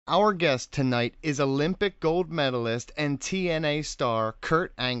Our guest tonight is Olympic gold medalist and TNA star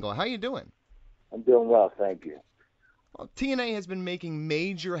Kurt Angle. How you doing? I'm doing well, thank you. Well, TNA has been making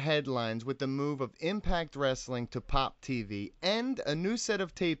major headlines with the move of Impact Wrestling to Pop TV and a new set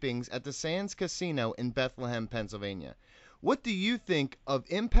of tapings at the Sands Casino in Bethlehem, Pennsylvania. What do you think of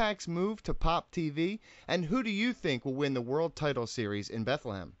Impact's move to Pop TV, and who do you think will win the World Title Series in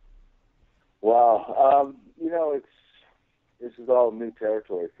Bethlehem? Wow, this is all new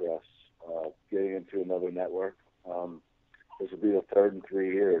territory for us. Getting into another network. This will be the third in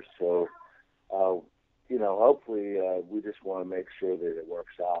 3 years, so hopefully we just want to make sure that it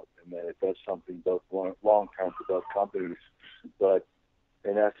works out and that it does something both long term for both companies. But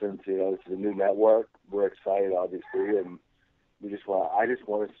in essence, this is a new network. We're excited, obviously, and I just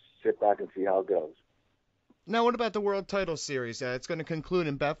want to sit back and see how it goes. Now, what about the World Title Series? It's going to conclude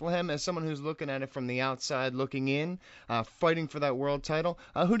in Bethlehem. As someone who's looking at it from the outside, looking in, fighting for that world title,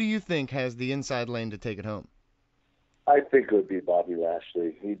 who do you think has the inside lane to take it home? I think it would be Bobby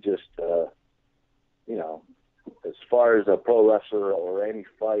Lashley. He just, as far as a pro wrestler or any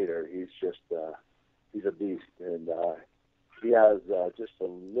fighter, he's a beast, and he has just a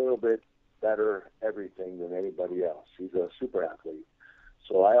little bit better everything than anybody else. He's a super athlete,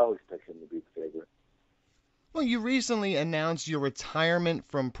 so I always pick him to be the favorite. Well, you recently announced your retirement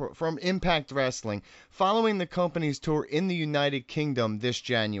from Impact Wrestling following the company's tour in the United Kingdom this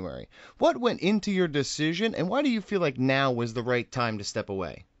January. What went into your decision, and why do you feel like now was the right time to step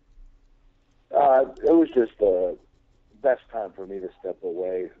away? It was just the best time for me to step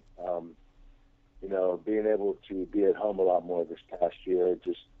away. Being able to be at home a lot more this past year,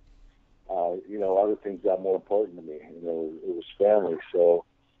 just other things got more important to me. It was family, so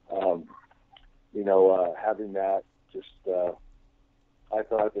having that, just I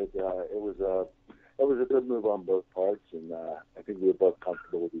thought that it was a good move on both parts, and I think we were both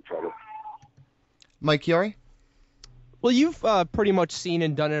comfortable with each other. Mike Chiari? Well, you've pretty much seen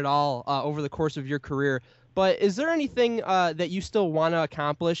and done it all over the course of your career. But is there anything that you still want to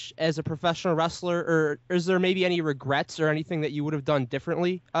accomplish as a professional wrestler, or is there maybe any regrets or anything that you would have done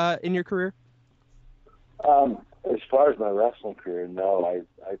differently in your career? As far as my wrestling career, no, I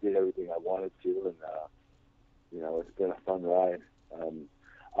did everything I wanted to, and it's been a fun ride.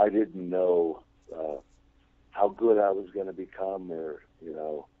 I didn't know how good I was going to become, or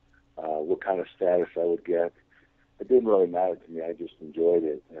what kind of status I would get. It didn't really matter to me. I just enjoyed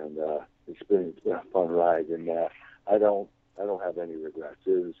it, and it's been a fun ride, and I don't have any regrets.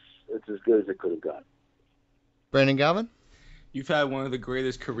 It's as good as it could have got. Brandon Galvin? You've had one of the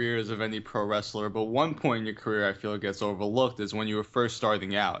greatest careers of any pro wrestler, but one point in your career I feel gets overlooked is when you were first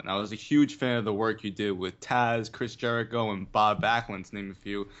starting out. And I was a huge fan of the work you did with Taz, Chris Jericho, and Bob Backlund, to name a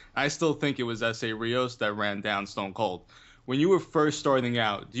few. I still think it was S.A. Rios that ran down Stone Cold. When you were first starting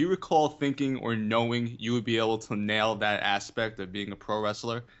out, do you recall thinking or knowing you would be able to nail that aspect of being a pro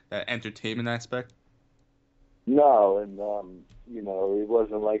wrestler, that entertainment aspect? No, and it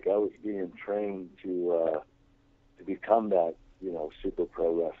wasn't like I was being trained to become that, super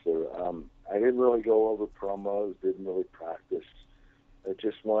pro wrestler. I didn't really go over promos, didn't really practice. It's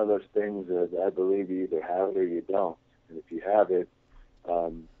just one of those things that I believe you either have it or you don't. And if you have it,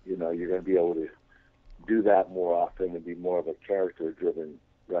 you're going to be able to do that more often and be more of a character-driven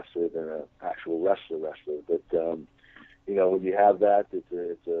wrestler than an actual wrestler. But when you have that,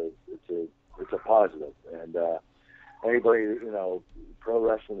 it's a positive. And anybody, pro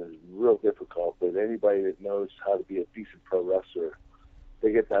wrestling is real difficult, but anybody that knows how to be a decent pro wrestler,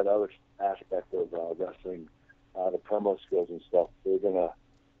 they get that other aspect of wrestling, the promo skills and stuff. They're gonna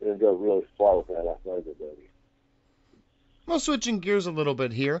go really far with that athletic ability. Well, switching gears a little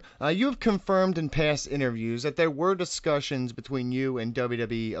bit here, you have confirmed in past interviews that there were discussions between you and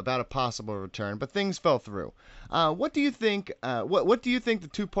WWE about a possible return, but things fell through. What do you think? What do you think the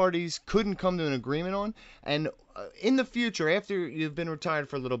two parties couldn't come to an agreement on? And in the future, after you've been retired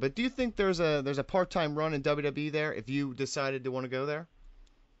for a little bit, do you think there's a part-time run in WWE there if you decided to want to go there?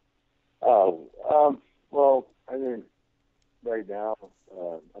 Oh, well, I mean, right now,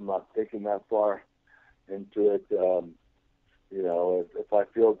 I'm not thinking that far into it. If I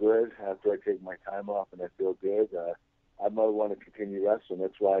feel good after I take my time off and I feel good, I might want to continue wrestling.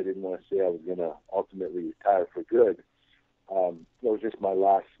 That's why I didn't want to say I was going to ultimately retire for good. It was just my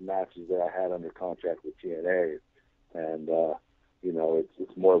last matches that I had under contract with TNA, and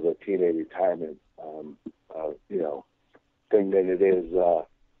it's more of a TNA retirement, thing than it is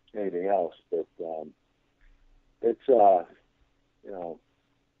anything else. But it's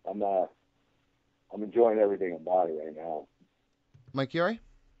I'm enjoying everything about it right now. Mike Yuri?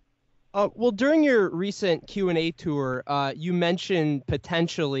 Well, during your recent Q&A tour, you mentioned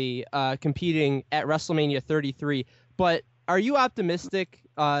potentially competing at WrestleMania 33, but are you optimistic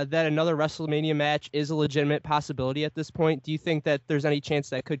that another WrestleMania match is a legitimate possibility at this point? Do you think that there's any chance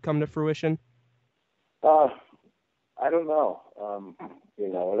that could come to fruition? I don't know.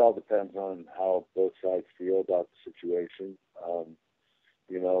 It all depends on how both sides feel about the situation.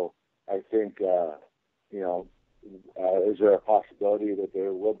 I think, is there a possibility that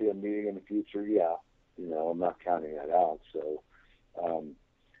there will be a meeting in the future? Yeah. I'm not counting that out. So, I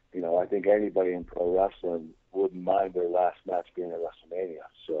think anybody in pro wrestling wouldn't mind their last match being at WrestleMania.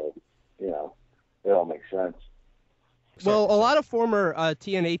 So, it all makes sense. Well, a lot of former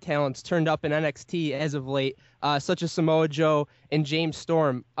TNA talents turned up in NXT as of late, such as Samoa Joe and James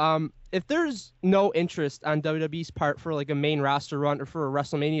Storm. If there's no interest on WWE's part for like a main roster run or for a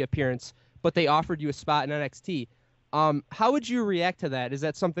WrestleMania appearance, but they offered you a spot in NXT, how would you react to that? Is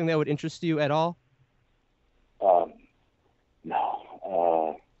that something that would interest you at all?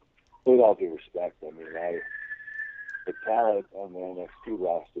 No. With all due respect, the talent on the NXT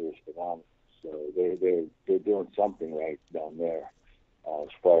roster is phenomenal. So they're doing something right down there as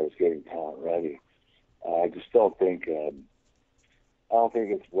far as getting talent ready. I just don't think I don't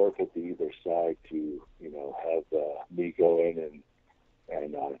think it's worth it to either side to have me go in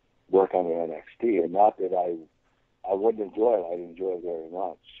and work on the NXT. And not that I wouldn't enjoy it. I'd enjoy it very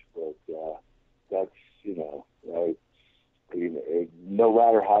much. But that's no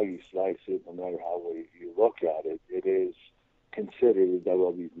matter how you slice it, no matter how you look at it, it is considered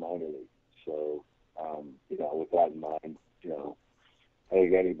WWE's minor league. So, with that in mind, I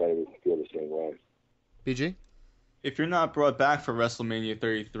think anybody would feel the same way. BG? If you're not brought back for WrestleMania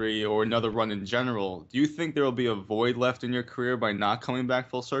 33 or another run in general, do you think there will be a void left in your career by not coming back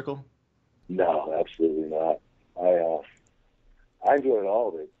full circle? No, absolutely not. I enjoyed all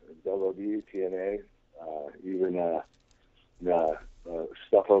of it. WWE, TNA, even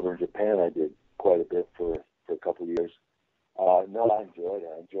stuff over in Japan I did quite a bit for a couple of years. No, I enjoyed it.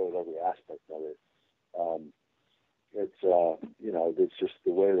 I enjoyed every aspect of it. It's just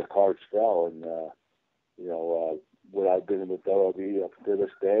the way the cards fell, and would I've been in the WWE up to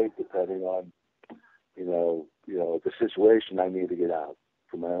this day, depending on the situation. I need to get out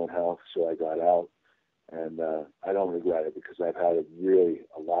for my own health, so I got out, and I don't regret it because I've had a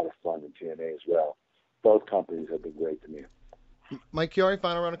lot of fun in TNA as well. Both companies have been great to me. Mike Chiari,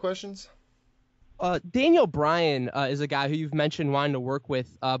 final round of questions. Daniel Bryan is a guy who you've mentioned wanting to work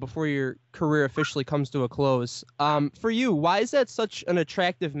with before your career officially comes to a close. For you, why is that such an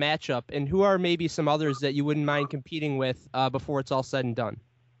attractive matchup, and who are maybe some others that you wouldn't mind competing with before it's all said and done?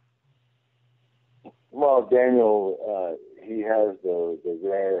 Well, Daniel, he has the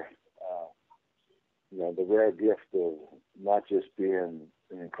rare gift of not just being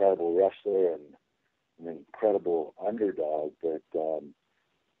an incredible wrestler and an incredible underdog, but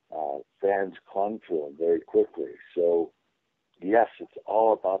fans clung to him very quickly. So, yes, it's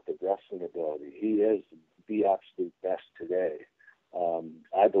all about the wrestling ability. He is the absolute best today.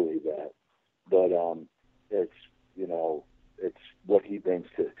 I believe that. But it's what he brings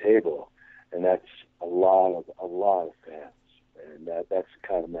to the table, and that's a lot of fans. And that's the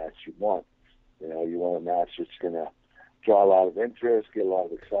kind of match you want. You want a match that's going to draw a lot of interest, get a lot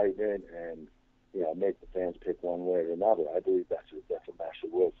of excitement, and make the fans pick one way or another. I believe that's a match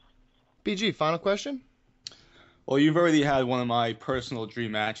that would. BG, final question? Well, you've already had one of my personal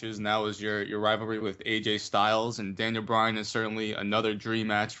dream matches, and that was your rivalry with AJ Styles, and Daniel Bryan is certainly another dream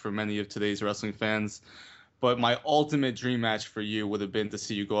match for many of today's wrestling fans. But my ultimate dream match for you would have been to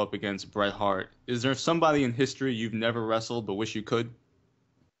see you go up against Bret Hart. Is there somebody in history you've never wrestled but wish you could?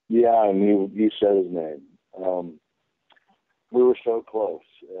 Yeah, and you said his name. We were so close,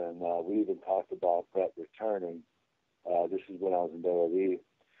 and we even talked about Bret returning. This is when I was in WWE.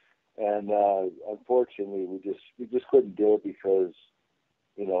 And unfortunately, we just couldn't do it because,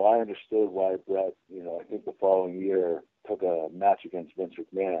 I understood why Bret, I think the following year took a match against Vince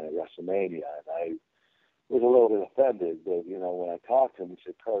McMahon at WrestleMania, and I was a little bit offended. But when I talked to him, he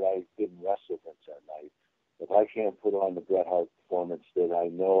said, "Kurt, I didn't wrestle Vince that night. If I can't put on the Bret Hart performance that I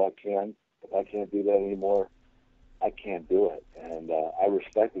know I can, if I can't do that anymore, I can't do it." And I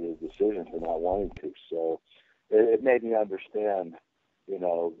respected his decision for not wanting to. So it made me understand.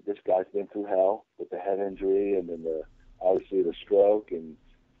 This guy's been through hell with the head injury and then obviously the stroke, and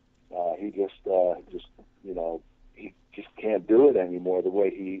he just can't do it anymore the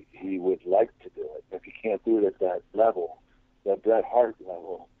way he would like to do it. If he can't do it at that level, that Bret Hart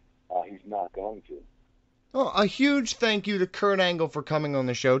level, he's not going to. Oh, a huge thank you to Kurt Angle for coming on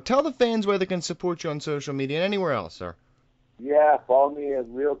the show. Tell the fans where they can support you on social media and anywhere else, sir. Yeah, follow me at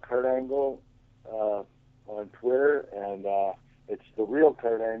Real Kurt Angle on Twitter, and it's the Real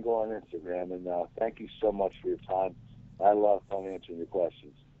Kurt Angle on Instagram. And thank you so much for your time. I love fun answering your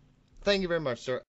questions. Thank you very much, sir.